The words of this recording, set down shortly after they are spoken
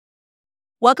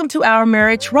Welcome to Our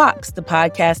Marriage Rocks, the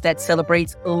podcast that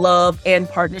celebrates love and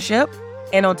partnership.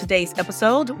 And on today's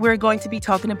episode, we're going to be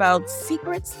talking about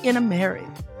secrets in a marriage.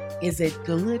 Is it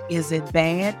good? Is it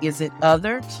bad? Is it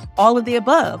other? All of the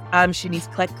above. I'm Shennice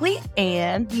Cleckley,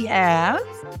 and we have...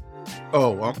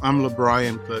 I'm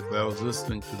LeBrian Cleckley. I was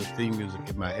listening to the theme music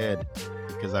in my head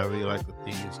because I really like the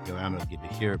theme music and I don't get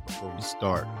to hear it before we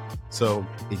start. So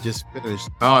it just finished.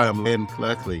 I'm LeBrian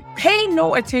Cleckley. Pay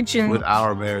no attention with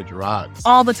Our Marriage Rocks.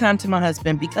 all the time to my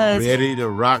husband because... Ready to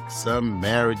rock some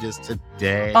marriages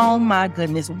today. Oh my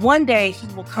goodness. One day he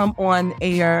will come on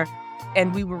air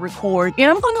and we will record. And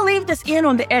I'm going to leave this in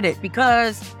on the edit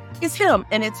because it's him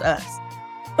and it's us.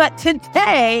 But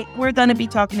today we're going to be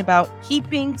talking about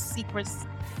keeping secrets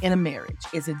in a marriage.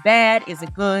 Is it bad? Is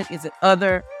it good? Is it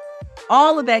other?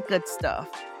 All of that good stuff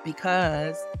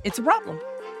because it's a problem.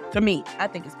 To me, I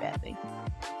think it's a bad thing.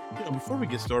 Before we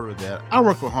get started with that, I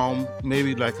work from home,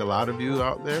 maybe like a lot of you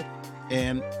out there.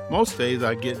 And most days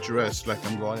I get dressed like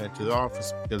I'm going into the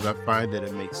office because I find that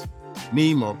it makes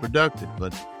me more productive.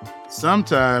 But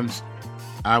sometimes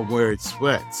I wear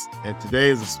sweats, and today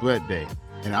is a sweat day.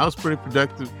 And I was pretty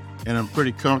productive, and I'm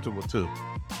pretty comfortable too.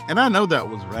 And I know that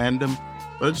was random,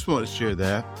 but I just want to share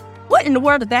that. What in the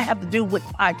world did that have to do with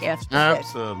the podcast today?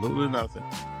 Absolutely nothing.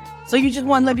 So you just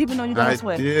want to let people know you're going to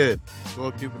sweat? I did. So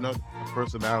let people know my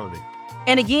personality.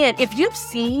 And again, if you've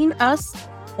seen us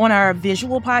on our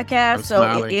visual podcast,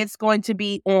 so it's going to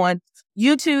be on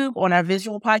YouTube, on our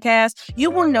visual podcast, you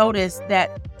will notice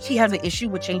that he has an issue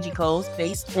with changing clothes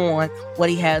based on what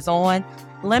he has on.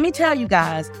 Let me tell you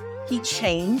guys, he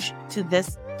changed to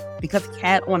this because he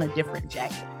had on a different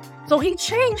jacket. So he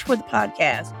changed for the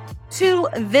podcast to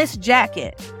this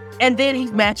jacket, and then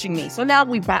he's matching me. So now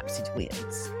we Bopsy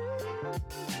twins.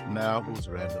 Now who's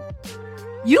random?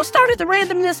 You started the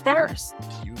randomness first.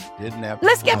 You didn't have.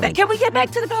 Let's get back. Can we get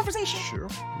back to the conversation? Sure.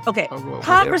 Okay.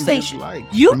 Conversation.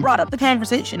 You brought up the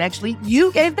conversation. Actually,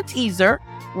 you gave the teaser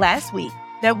last week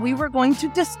that we were going to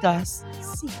discuss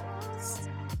secrets.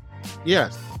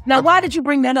 Yes. Now, why did you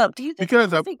bring that up? Do you think because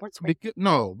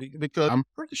because I'm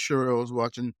pretty sure I was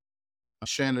watching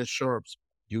Shannon Sharp's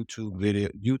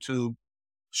YouTube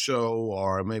show,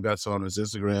 or maybe I saw on his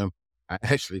Instagram. I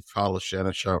actually follow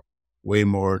Shannon Sharp way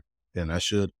more than I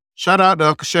should. Shout out to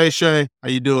Uncle Shay Shay. How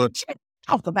you doing?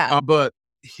 Talk about. But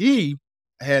he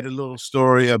had a little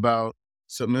story about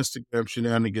some Instagram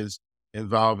shenanigans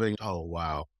involving. Oh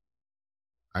wow!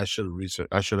 I should have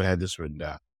researched. I should have had this written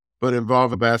down. But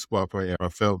involved a basketball player, a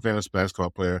famous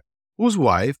basketball player, whose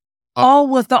wife.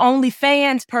 Was the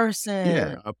OnlyFans person.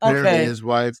 Yeah, apparently his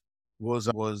wife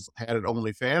had an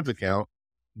OnlyFans account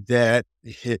that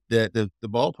the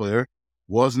ball player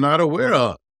was not aware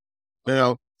of.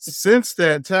 Now, since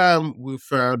that time, we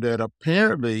found that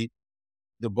apparently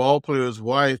the ball player's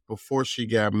wife, before she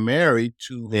got married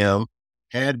to him,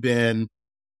 had been,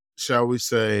 shall we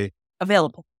say,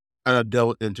 available. An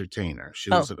adult entertainer.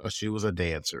 She was a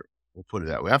dancer. We'll put it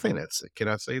that way. I think that's it. Can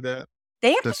I say that?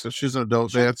 Dancer? She's an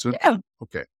adult dancer? Yeah.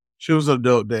 Okay. She was an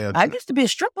adult dancer. I used to be a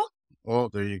stripper. Oh,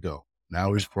 there you go.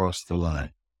 Now we've crossed the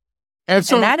line. And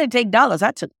I didn't take dollars.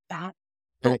 I took that.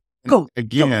 Go.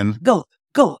 Again. Go.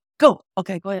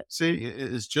 Okay, go ahead. See,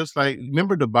 it's just like,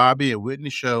 remember the Bobby and Whitney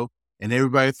show? And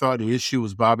everybody thought the issue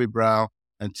was Bobby Brown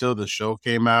until the show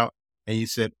came out. And you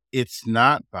said, it's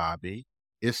not Bobby,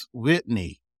 it's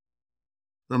Whitney.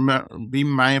 Remember, be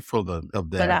mindful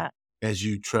of that as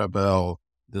you travel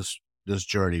this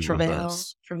journey with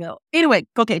us. Anyway,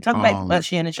 okay, talk about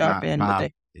Shannon Sharp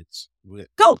and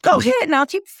Go ahead now,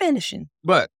 keep finishing.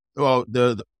 But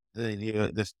the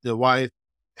wife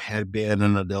had been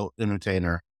an adult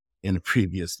entertainer in a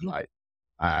previous life.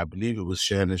 I believe it was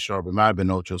Shannon Sharp. It might have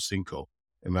been Ocho Cinco.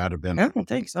 It might have been. I don't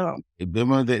think so.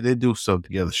 They do stuff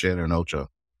together, Shannon and Ocho.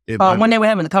 When they were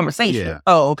having the conversation. Yeah.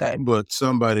 Oh, okay. But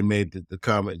somebody made the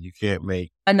comment you can't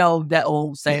make. I know that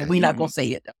old saying. We're not going to say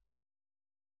it.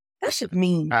 That should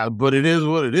mean. But it is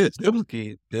what it is.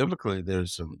 Biblically,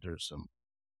 there's some.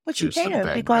 But you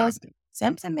can't because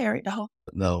Samson married the hoe.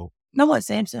 No. No, what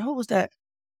Samson? Who was that?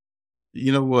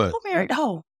 You know what? Who married the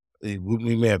hoe?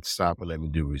 We may have to stop and let me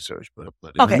do research. But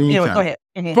okay. Anyway, go ahead.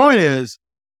 Mm-hmm. Point is,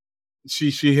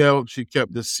 she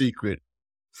kept the secret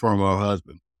from her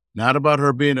husband. Not about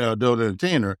her being an adult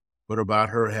entertainer, but about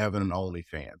her having an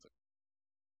OnlyFans.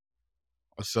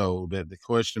 So that the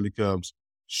question becomes,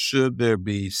 should there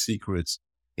be secrets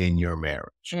in your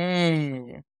marriage?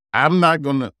 I'm not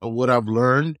going to, what I've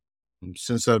learned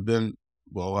since I've been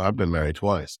married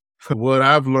twice. What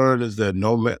I've learned is that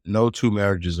no two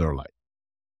marriages are alike.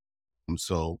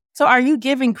 So So are you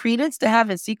giving credence to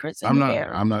having secrets in your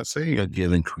marriage? I'm not saying you're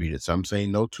giving credence. I'm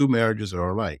saying no two marriages are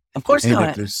alike. Of course and not.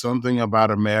 If there's something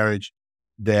about a marriage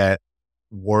that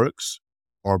works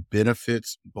or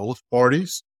benefits both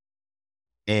parties,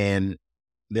 and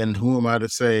then who am I to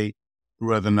say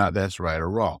whether or not that's right or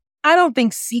wrong? I don't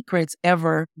think secrets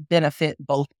ever benefit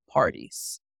both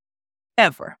parties.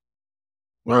 Ever.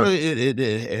 Well,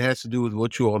 it has to do with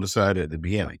what you all decided at the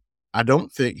beginning. I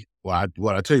don't think, what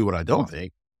I tell you what I don't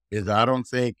think is I don't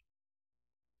think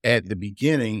at the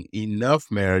beginning enough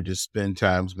marriages spend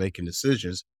times making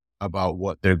decisions about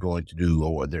what they're going to do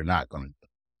or what they're not going to do.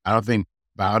 I don't think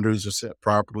boundaries are set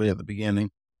properly at the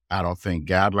beginning. I don't think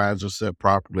guidelines are set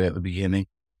properly at the beginning,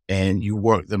 and you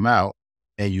work them out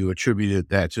and you attributed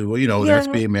that to, well, that's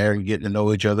being married and getting to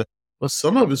know each other. But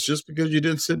some of it's just because you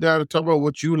didn't sit down and talk about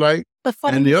what you like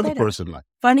and the other person like.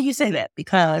 Funny you say that,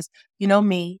 because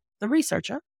me, the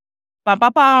researcher,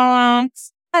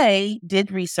 I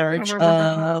did research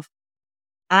of,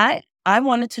 I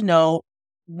wanted to know,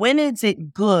 when is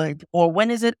it good or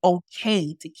when is it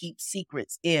okay to keep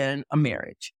secrets in a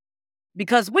marriage?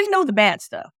 Because we know the bad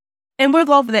stuff and we'll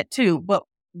go over that too, but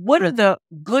what are the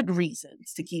good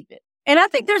reasons to keep it? And I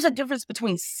think there's a difference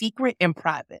between secret and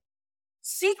private.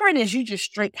 Secret is you just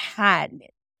straight hiding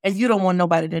it and you don't want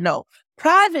nobody to know.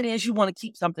 Private is you want to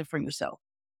keep something for yourself.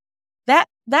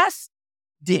 That's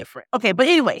different. Okay, but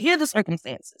anyway, here are the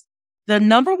circumstances. The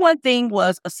number one thing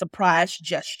was a surprise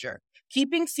gesture.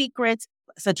 Keeping secrets,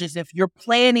 such as if you're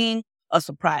planning a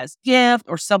surprise gift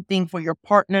or something for your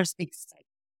partner's excitement.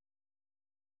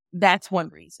 That's one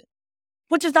reason,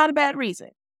 which is not a bad reason.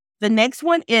 The next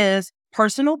one is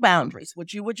personal boundaries,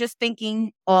 which you were just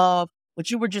thinking of, what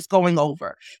you were just going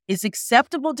over. It's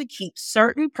acceptable to keep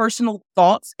certain personal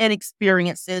thoughts and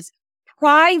experiences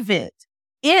private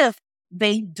if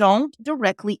they don't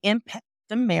directly impact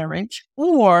the marriage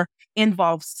or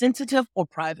involve sensitive or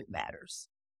private matters.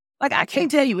 Like, I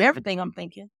can't tell you everything I'm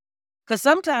thinking, because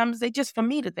sometimes they just for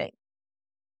me to think.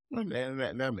 Well,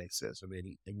 that makes sense. I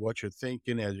mean, what you're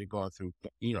thinking as you're going through,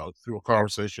 through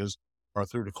conversations or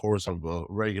through the course of a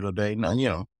regular day.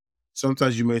 Now,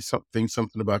 sometimes you may think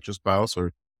something about your spouse,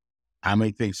 or I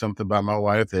may think something about my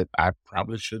wife that I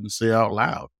probably shouldn't say out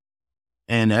loud.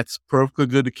 And that's perfectly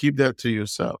good to keep that to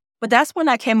yourself. But that's when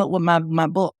I came up with my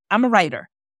book. I'm a writer.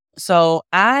 So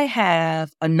I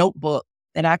have a notebook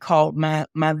that I called my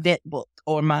vet book,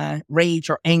 or my rage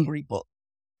or angry book,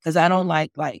 because I don't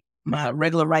like my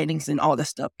regular writings and all that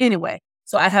stuff. Anyway,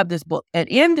 so I have this book. And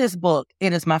in this book,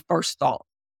 it is my first thought.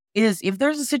 If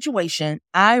there's a situation,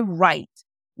 I write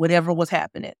whatever was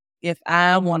happening. If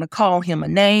I want to call him a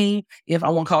name, if I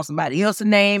want to call somebody else a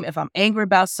name, if I'm angry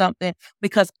about something,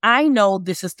 because I know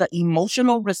this is the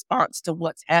emotional response to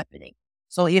what's happening.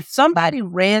 So if somebody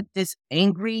read this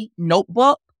angry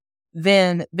notebook,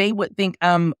 then they would think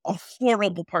I'm a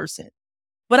horrible person.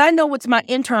 But I know what's my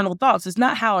internal thoughts. It's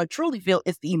not how I truly feel.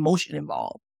 It's the emotion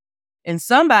involved. And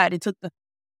somebody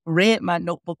read my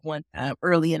notebook one time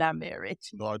early in our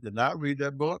marriage. No, I did not read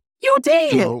that book. You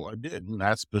did? No, I didn't.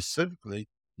 I specifically,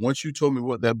 once you told me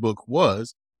what that book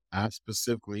was, I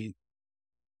specifically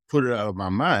put it out of my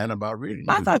mind about reading it.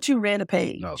 I thought you read a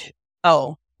page. No.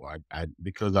 Oh. Well,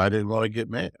 because I didn't want to get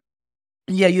mad.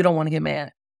 Yeah, you don't want to get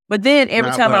mad. But then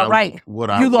every time I write,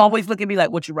 you always look at me like,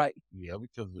 what you write? Yeah,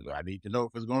 because I need to know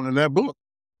if it's going in that book.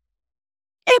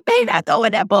 It may not go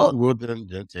in that book. Well, then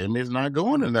tell me it's not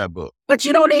going in that book. But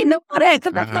you don't need to know that,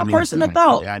 because that's my personal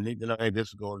thought. I need to know, hey, this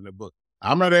is going in the book.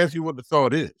 I'm not asking you what the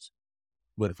thought is.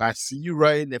 But if I see you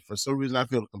writing it, for some reason I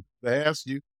feel to ask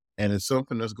you, and it's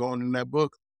something that's going in that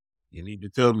book, you need to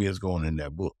tell me it's going in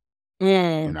that book.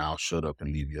 And I'll shut up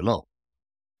and leave you alone.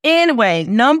 Anyway,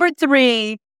 number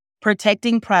 3,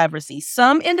 protecting privacy.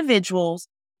 Some individuals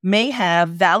may have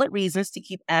valid reasons to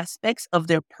keep aspects of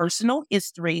their personal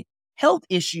history, health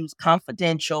issues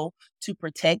confidential to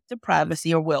protect the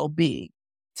privacy or well-being.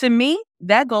 To me,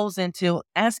 that goes into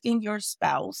asking your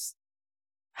spouse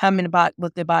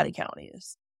what their body count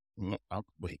is.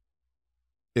 Wait.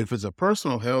 If it's a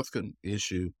personal health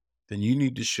issue, then you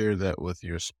need to share that with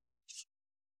your spouse.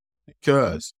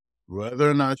 Because whether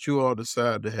or not you all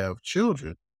decide to have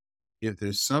children, if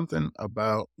there's something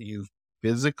about you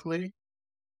physically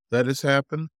that has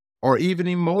happened, or even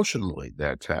emotionally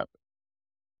that's happened,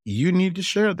 you need to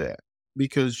share that,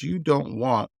 because you don't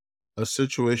want a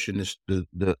situation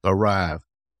to arrive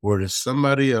where there's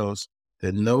somebody else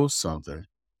that knows something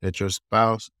that your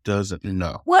spouse doesn't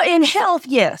know. Well, in health,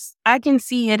 yes, I can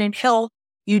see it. In health,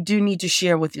 you do need to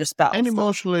share with your spouse. And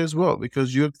emotionally as well,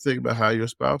 because you have to think about how your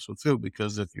spouse will feel,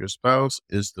 because if your spouse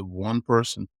is the one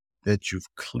person that you've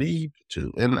cleaved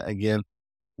to, and again,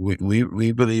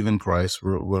 we believe in Christ.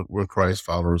 We're Christ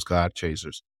followers, God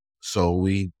chasers. So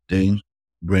we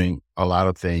bring a lot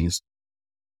of things.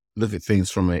 Look at things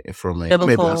from a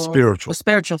maybe a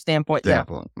spiritual standpoint. Yeah.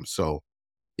 So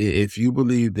if you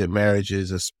believe that marriage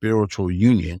is a spiritual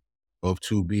union of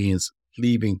two beings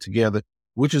cleaving together,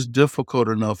 which is difficult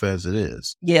enough as it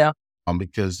is. Yeah.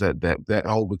 Because that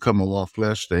whole becoming one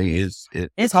flesh thing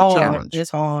it's hard. A challenge.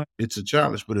 It's hard. It's a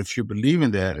challenge. But if you believe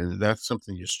in that and that's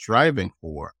something you're striving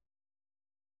for,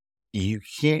 you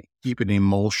can't keep an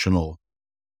emotional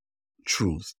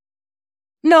truth.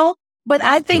 No, but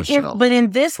I think but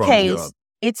in this case,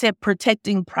 it's at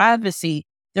protecting privacy.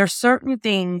 There's certain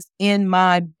things in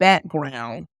my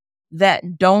background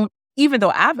that don't, even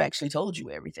though I've actually told you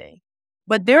everything,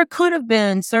 but there could have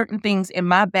been certain things in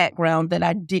my background that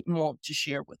I didn't want to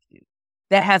share with you.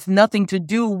 That has nothing to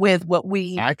do with what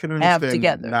we I can have understand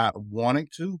together. Not wanting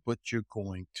to, but you're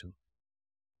going to.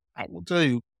 I will tell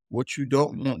you what you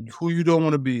don't want, who you don't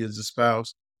want to be is a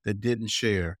spouse that didn't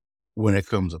share when it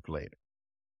comes up later.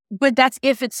 But that's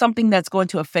if it's something that's going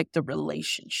to affect the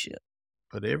relationship.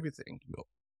 But everything will.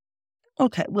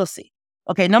 Okay, we'll see.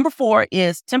 Okay, number 4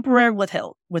 is temporary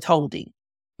withholding.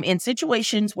 In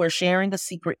situations where sharing a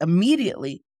secret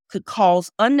immediately could cause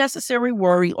unnecessary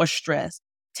worry or stress,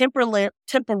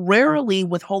 temporarily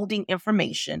withholding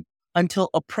information until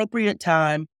appropriate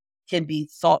time can be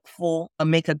thoughtful or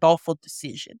make a thoughtful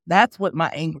decision. That's what my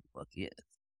anger book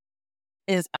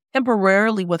is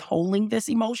temporarily withholding this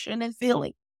emotion and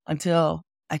feeling until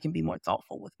I can be more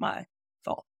thoughtful with my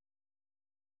thoughts.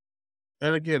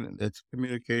 And again, it's a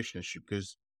communication issue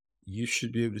because you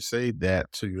should be able to say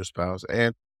that to your spouse,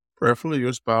 and preferably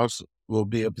your spouse will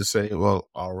be able to say, well,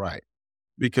 all right.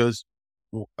 Because,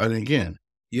 and again,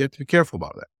 you have to be careful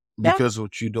about that because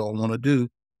what you don't want to do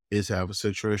is have a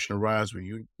situation arise where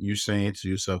you're saying to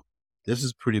yourself, this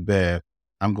is pretty bad.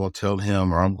 I'm going to tell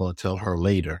him or I'm going to tell her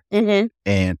later. Mm-hmm.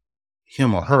 And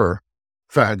him or her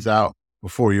finds out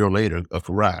before your later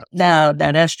arrives. Now,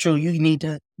 that's true. You need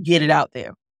to get it out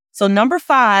there. So number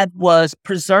 5 was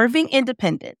preserving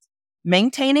independence.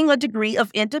 Maintaining a degree of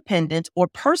independence or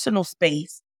personal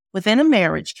space within a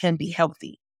marriage can be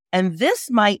healthy. And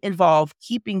this might involve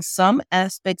keeping some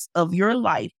aspects of your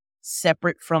life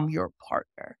separate from your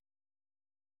partner.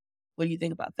 What do you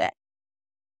think about that?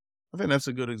 I think that's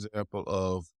a good example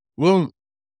of, well,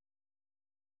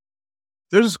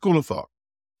 there's a school of thought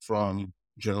from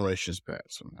generations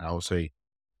past. I would say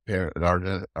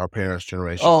our parents'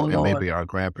 generation, and maybe our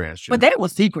grandparents' generation. But they were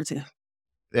secretive.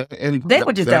 And they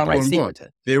were just downright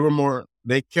secretive.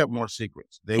 They kept more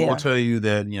secrets. They will tell you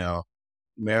that,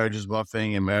 marriage is one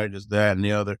thing and marriage is that and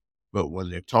the other. But when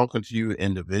they're talking to you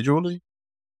individually,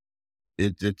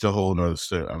 it's a whole nother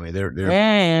story. I mean,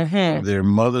 there are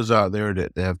mothers out there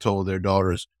that have told their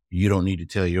daughters, you don't need to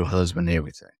tell your husband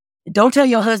everything. Don't tell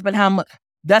your husband how much.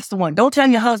 That's the one. Don't tell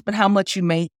your husband how much you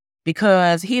make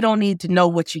because he don't need to know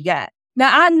what you got. Now,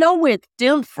 I know where it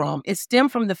stemmed from. It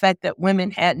stemmed from the fact that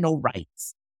women had no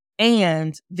rights.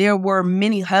 And there were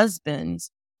many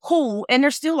husbands who, and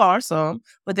there still are some,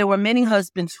 but there were many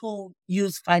husbands who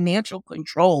used financial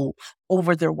control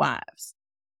over their wives.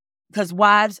 Because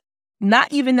wives,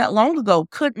 not even that long ago,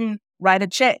 couldn't write a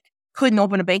check, couldn't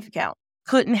open a bank account,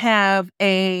 couldn't have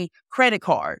a credit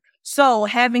card. So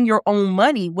having your own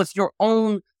money was your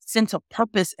own sense of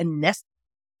purpose and nest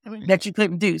that you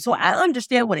couldn't do. So I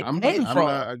understand what it came from.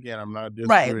 I'm not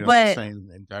disagreeing. Right, but saying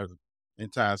in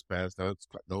times past,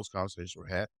 those conversations were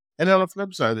had. And on the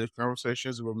flip side, there's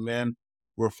conversations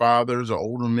where fathers or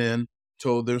older men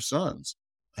told their sons,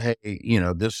 "Hey,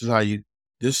 this is how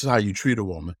you treat a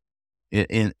woman.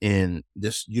 In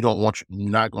this, you're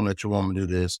not going to let your woman do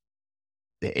this.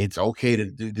 It's okay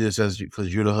to do this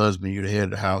because you're the husband, you're the head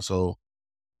of the household.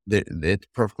 It's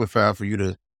perfectly fine for you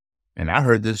to." And I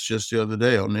heard this just the other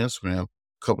day on Instagram, a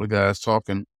couple of guys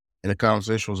talking, and the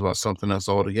conversation was about something else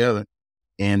altogether.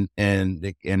 And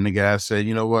the guy said,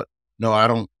 you know what? No, I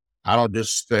don't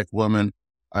disrespect women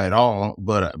at all,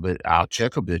 but I'll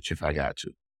check a bitch if I got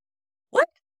to. What?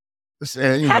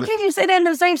 How can you say that in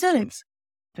the same sentence?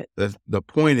 The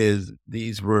point is,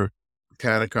 these were the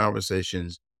kind of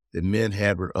conversations that men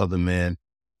had with other men,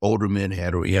 older men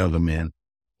had with younger men,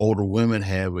 older women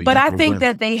have with But I women. think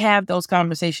that they have those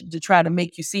conversations to try to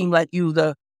make you seem like you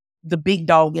the big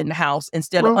dog in the house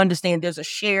instead of understand there's a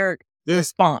shared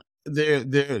response.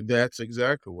 That's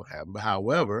exactly what happened.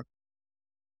 However,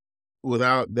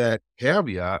 without that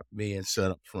caveat being set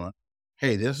up front,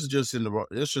 hey, this is just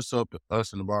up to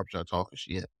us in the barbershop talking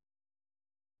shit.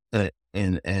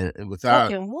 And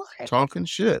without talking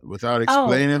shit, without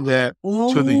explaining that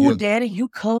to the daddy, you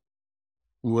come.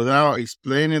 Without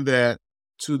explaining that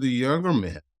to the younger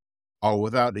men, or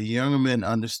without the younger men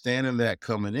understanding that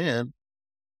coming in,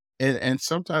 and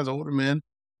sometimes older men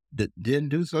didn't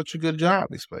do such a good job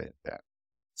explaining that.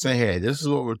 Saying, hey, this is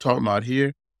what we're talking about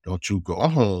here. Don't you go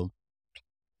home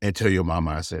and tell your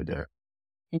mama I said that.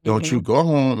 Don't you go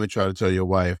home and try to tell your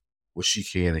wife what she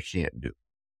can and can't do.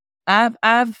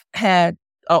 I've had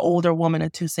an older woman or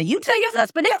two say, you tell your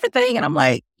husband everything. And I'm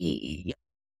like, yeah,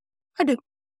 I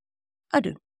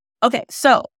do. Okay,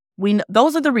 so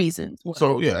those are the reasons.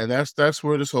 So yeah, and that's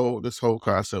where this whole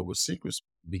concept with secrets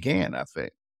began, I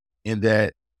think, in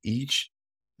that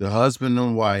the husband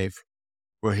and wife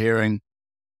were hearing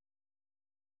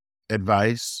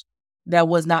advice that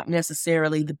was not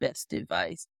necessarily the best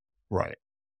advice. Right.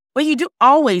 Well, you do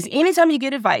always, anytime you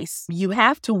get advice, you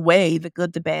have to weigh the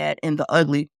good, the bad, and the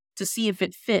ugly to see if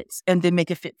it fits and then make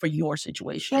it fit for your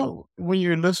situation. So when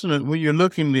you're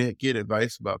looking to get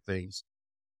advice about things,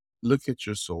 look at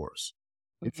your source.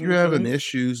 If you're having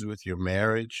issues with your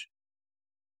marriage,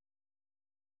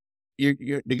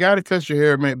 the guy that cuts your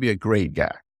hair might be a great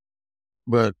guy,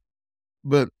 but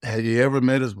have you ever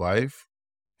met his wife?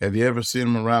 Have you ever seen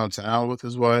him around town with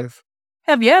his wife?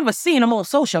 Have you ever seen him on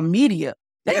social media?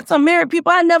 There's some married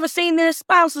people I never seen their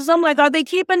spouses. I'm like, are they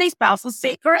keeping their spouses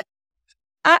secret?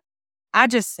 I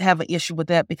just have an issue with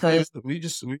that because we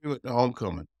went to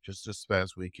homecoming just this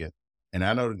past weekend, and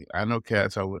I know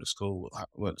cats I went to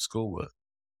school with,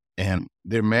 and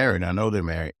they're married. I know they're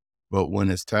married, but when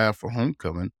it's time for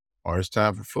homecoming or it's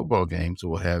time for football games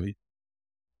or what have you,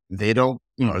 they don't.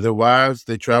 Their wives,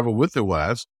 they travel with their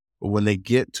wives, but when they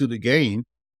get to the game,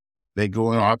 they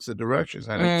go in opposite directions.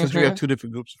 And because we have two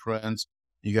different groups of friends,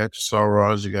 you got your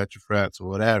sorors, you got your frats or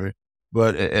whatever.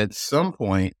 But at some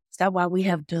point, is that why we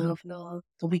have Dove Love,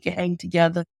 so we can hang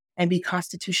together and be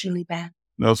constitutionally bound?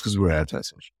 No, it's because we're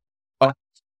antisocial.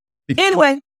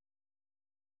 Anyway.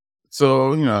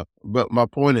 So, but my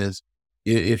point is,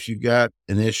 if you got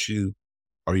an issue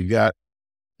or even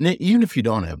if you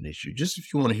don't have an issue, just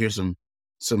if you want to hear some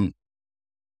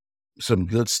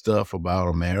good stuff about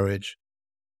a marriage.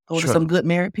 Go to some good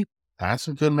married people. Find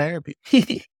some good married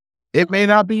people. It may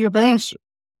not be your pastor.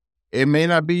 It may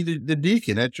not be the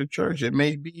deacon at your church.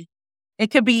 It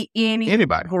could be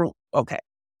anybody. Okay.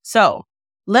 So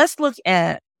let's look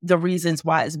at the reasons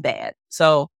why it's bad.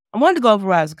 So I wanted to go over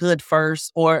why it's good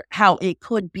first, or how it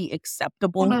could be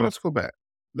acceptable. Well, no, let's go back.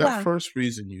 That first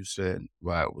reason you said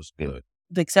why it was good.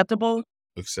 The acceptable?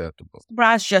 Acceptable.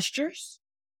 Surprise gestures?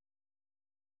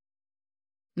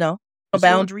 No.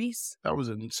 Boundaries? That was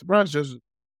a surprise gesture.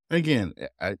 Again,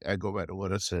 I go back to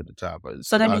what I said at the top.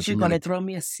 So that means you're going to throw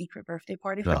me a secret birthday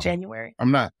party for January?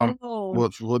 I'm not.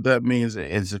 What that means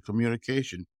is a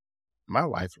communication. My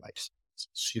wife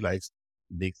she likes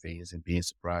big things and being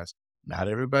surprised. Not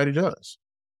everybody does.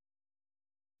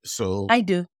 So I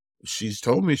do. She's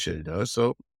told me she does.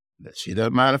 So she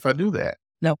doesn't mind if I do that.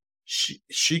 No.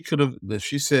 She could have, if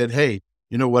she said, hey,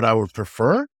 you know what I would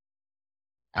prefer?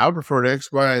 I would prefer X,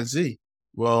 Y, and Z.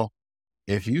 Well,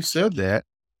 if you said that,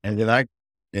 and then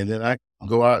I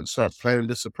go out and start planning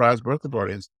this surprise birthday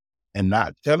parties and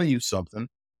not telling you something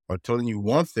or telling you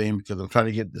one thing because I'm trying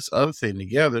to get this other thing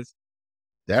together,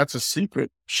 that's a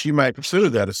secret. She might consider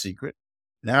that a secret.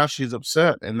 Now she's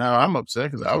upset, and now I'm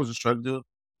upset because I was just trying to do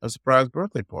a surprise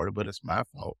birthday party, but it's my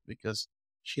fault because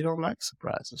she don't like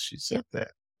surprises. She said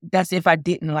that. That's if I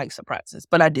didn't like surprises,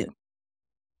 but I do.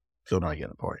 Still not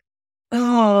getting a party.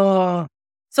 Oh,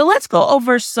 so let's go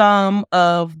over some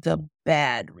of the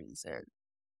bad reasons.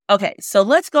 Okay, so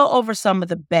let's go over some of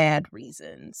the bad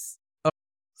reasons.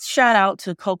 Shout out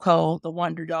to Coco, the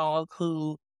Wonder Dog,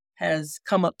 who has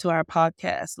come up to our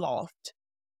podcast loft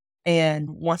and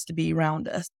wants to be around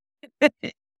us.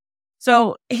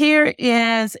 So here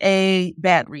is a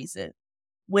bad reason.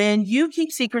 When you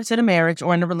keep secrets in a marriage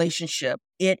or in a relationship,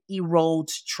 it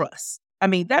erodes trust. I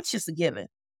mean, that's just a given.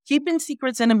 Keeping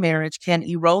secrets in a marriage can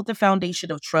erode the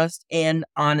foundation of trust and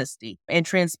honesty. And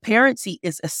transparency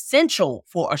is essential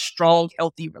for a strong,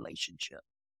 healthy relationship.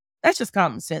 That's just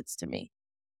common sense to me.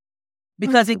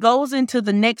 Because it goes into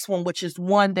the next one, which is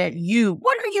one that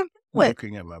what are you doing?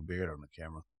 Looking at my beard on the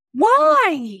camera.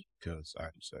 Why? Because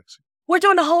I'm sexy. We're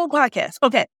doing the whole podcast.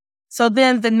 Okay. So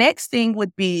then the next thing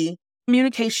would be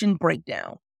communication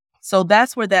breakdown. So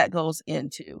that's where that goes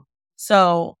into.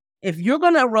 So if you're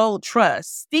going to erode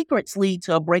trust, secrets lead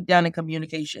to a breakdown in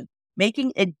communication,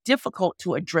 making it difficult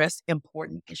to address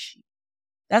important issues.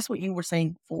 That's what you were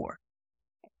saying before.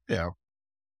 Yeah.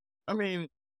 I mean,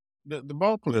 the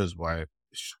ball player's wife,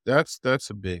 that's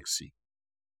a big secret.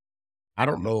 I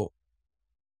don't know.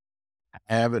 I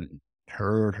haven't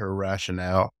heard her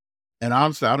rationale. And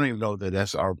honestly, I don't even know that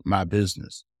that's my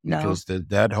business. because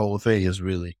that whole thing is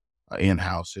really an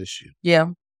in-house issue. Yeah.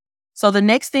 So the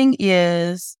next thing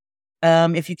is,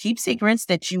 if you keep secrets,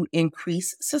 that you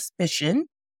increase suspicion.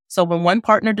 So when one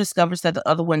partner discovers that the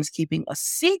other one is keeping a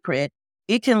secret,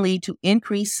 it can lead to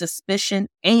increased suspicion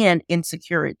and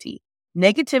insecurity,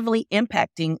 negatively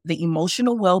impacting the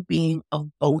emotional well-being of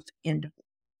both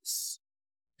individuals.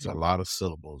 There's a lot of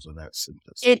syllables in that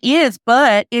sentence. It is,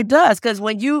 but it does, because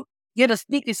when you get a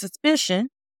sneaky suspicion,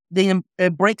 then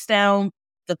it breaks down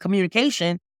the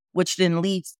communication, which then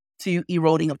leads to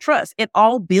eroding of trust. It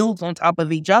all builds on top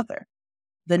of each other.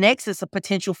 The next is a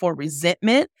potential for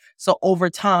resentment. So over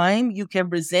time, you can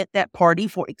resent that party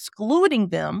for excluding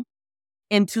them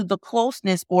into the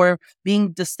closeness or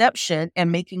being deception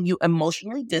and making you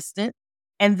emotionally distant.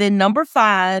 And then number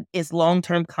 5 is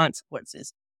long-term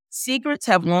consequences. Secrets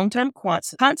have long-term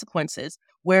consequences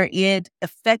where it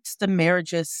affects the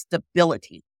marriage's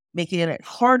stability, making it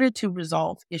harder to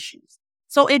resolve issues.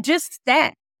 So it just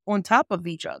stacks on top of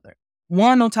each other,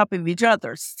 one on top of each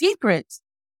other. Secrets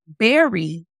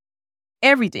bury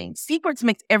everything. Secrets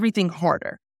makes everything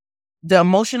harder. The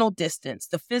emotional distance,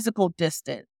 the physical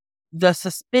distance, the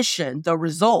suspicion, the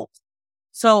results.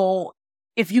 So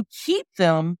if you keep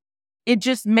them, it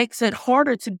just makes it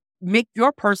harder to make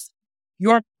your person,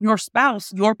 your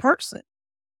spouse, your person.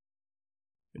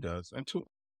 It does. And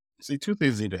two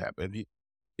things need to happen.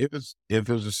 If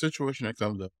there's a situation that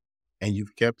comes up and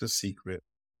you've kept a secret,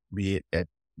 be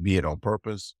it on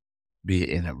purpose, be it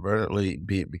inadvertently,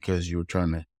 be it because you were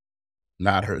trying to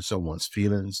not hurt someone's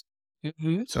feelings.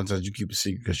 Mm-hmm. Sometimes you keep a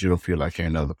secret because you don't feel like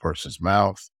hearing another person's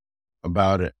mouth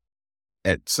about it.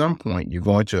 At some point, you're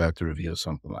going to have to reveal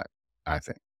something like, I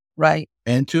think. Right.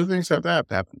 And 2 things have to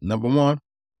happen. Number 1,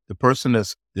 the person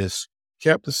that's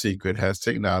kept the secret has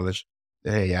to acknowledge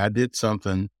that, hey, I did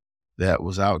something that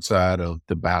was outside of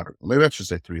the boundary. Maybe I should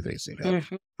say 3 things.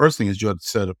 Mm-hmm. First thing is you have to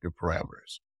set up your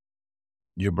parameters,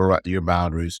 your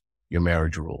boundaries, your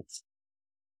marriage rules.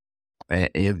 And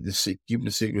if keeping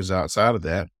the secret is outside of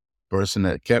that, person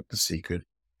that kept the secret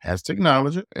has to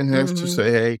acknowledge it and has to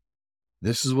say, hey,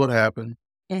 this is what happened.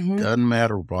 Doesn't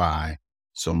matter why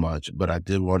so much, but I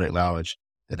did want to acknowledge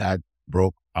that I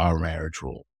broke our marriage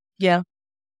rule. Yeah.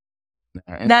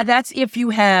 Now that's if you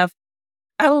have,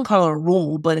 I don't call it a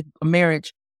rule, but a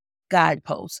marriage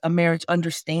guidepost, a marriage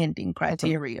understanding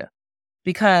criteria,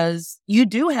 because you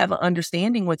do have an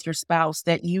understanding with your spouse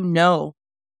that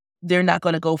they're not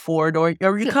going to go forward, or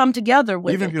you come together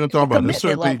with even if you don't talk about it, there's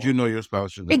certain things you know your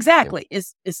spouse should know. Exactly. Yeah.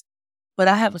 It's but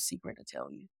I have a secret to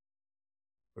tell you.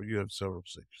 Or you have several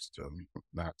secrets to tell me.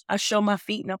 Not. I show my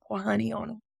feet and I pour honey on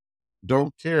them.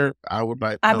 Don't care. I would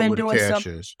like to know where the cash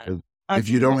is. If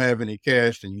you don't have any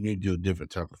cash, then you need to do a different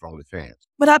type of OnlyFans.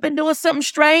 But I've been doing something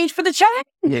strange for the change.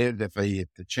 Yeah, if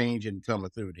the change isn't coming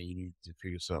through, then you need to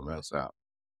figure something else out.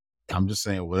 I'm just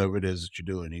saying, whatever it is that you're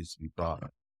doing needs to be thought of.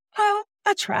 Well,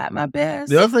 I tried my best.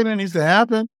 The other thing that needs to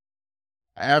happen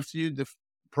after you, the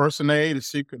person A, the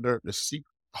secret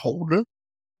holder,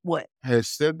 what has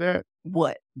said that,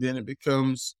 what then it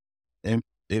becomes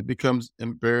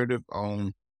imperative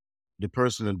on the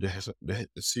person that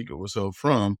the secret was held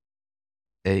from.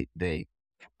 I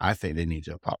think they need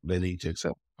to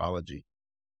accept apology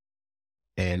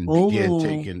and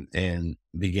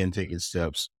begin taking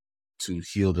steps to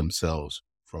heal themselves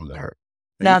from the hurt.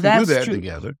 Now that's do that true.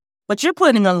 Together. But you're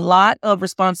putting a lot of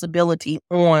responsibility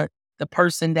on the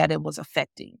person that it was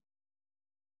affecting.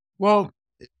 Well,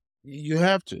 you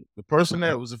have to. The person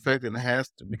that was affected has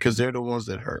to, because they're the ones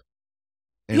that hurt.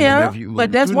 And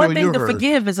but that's one thing to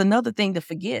forgive is another thing to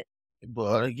forget.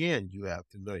 But again, you have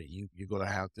to know you're going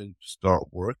to have to start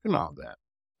working on that.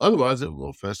 Otherwise, it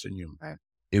will fester in your mind.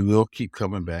 It will keep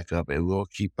coming back up. It will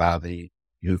keep bothering you.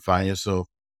 You find yourself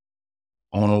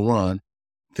on a run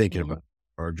thinking about it,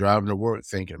 or driving to work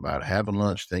thinking about it, having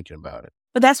lunch thinking about it.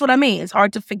 But that's what I mean. It's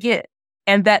hard to forget.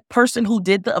 And that person who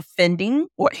did the offending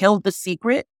or held the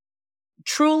secret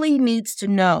truly needs to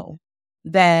know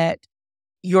that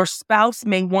your spouse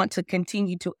may want to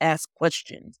continue to ask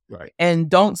questions. Right. And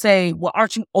don't say, well,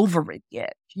 aren't you over it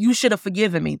yet? You should have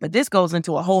forgiven me. But this goes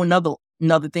into a whole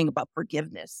another thing about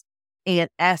forgiveness and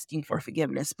asking for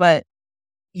forgiveness. But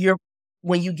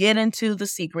when you get into the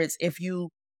secrets, if you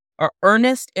are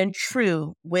earnest and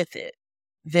true with it,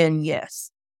 then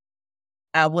yes,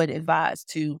 I would advise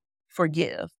to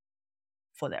forgive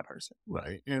for that person.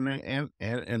 Right.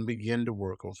 And begin to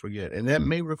work on forget. And that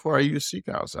may require you to seek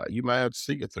outside. You might have to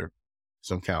seek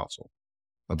some counsel.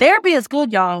 Therapy is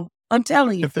good, y'all. I'm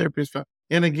telling you. Therapy is fine.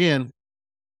 And again,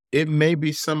 it may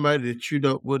be somebody that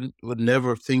you would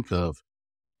never think of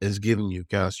as giving you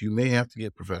counsel. You may have to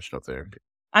get professional therapy.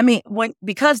 I mean,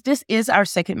 because this is our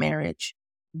second marriage,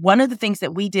 one of the things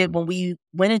that we did when we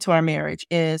went into our marriage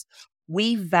is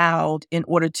we vowed in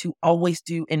order to always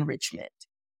do enrichment,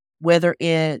 whether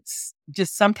it's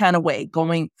just some kind of way,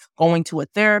 going to a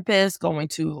therapist, going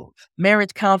to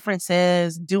marriage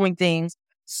conferences, doing things,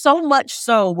 so much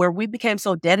so where we became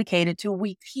so dedicated to,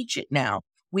 we teach it now.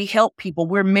 We help people.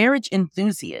 We're marriage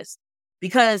enthusiasts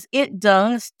because it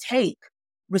does take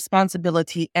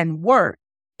responsibility and work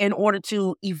in order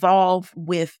to evolve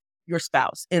with your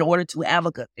spouse, in order to have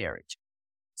a good marriage.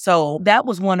 So that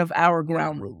was one of our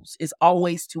ground rules, is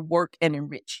always to work and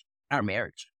enrich our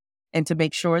marriage and to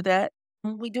make sure that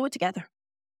we do it together.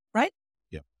 Right?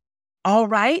 Yeah. All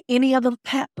right. Any other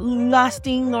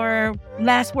lasting or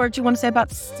last words you want to say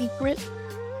about Secret?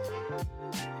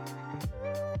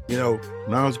 You know,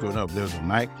 when I was growing up, there was a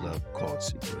nightclub called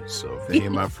Secrets. So if any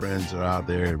of my friends are out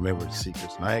there, remember the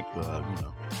Secrets nightclub, you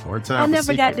know. One time I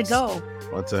never got to go.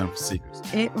 One time for Secrets.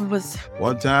 It was...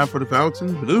 One time for the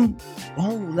Fountain Blue.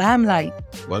 Oh, Limelight.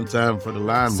 One time for the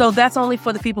Limelight. So that's only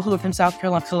for the people who are from South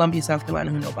Carolina, Columbia, South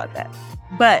Carolina, who know about that.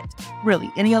 But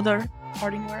really, any other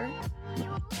parting word?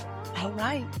 All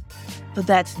right. So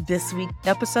that's this week's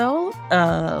episode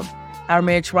of Our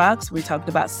Marriage Rocks. We talked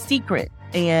about Secret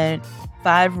and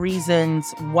 5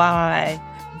 reasons why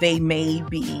they may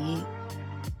be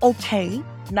okay,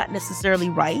 not necessarily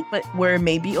right, but where it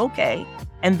may be okay.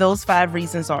 And those 5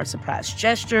 reasons are surprise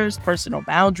gestures, personal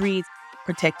boundaries,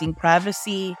 protecting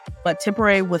privacy, but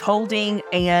temporary withholding,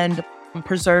 and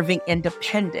preserving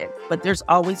independence. But there's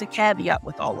always a caveat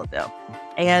with all of them.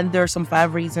 And there are some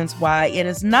 5 reasons why it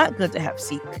is not good to have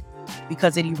secret,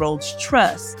 because it erodes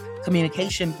trust,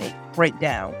 communication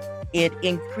breakdown. It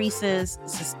increases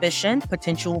suspicion,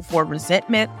 potential for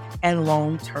resentment, and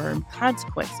long-term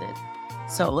consequences.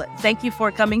 So thank you for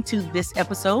coming to this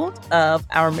episode of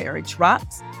Our Marriage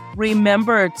Rocks.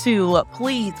 Remember to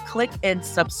please click and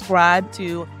subscribe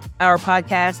to our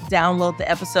podcast, download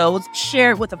the episodes,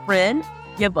 share it with a friend,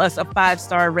 give us a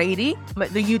 5-star rating.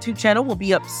 The YouTube channel will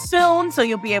be up soon, so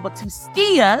you'll be able to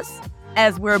see us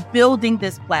as we're building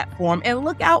this platform, and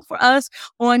look out for us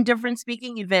on different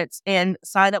speaking events and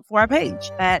sign up for our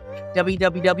page at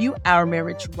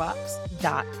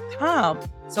www.ourmarriagerocks.com.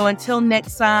 So until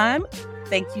next time,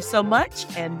 thank you so much,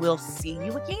 and we'll see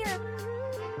you again.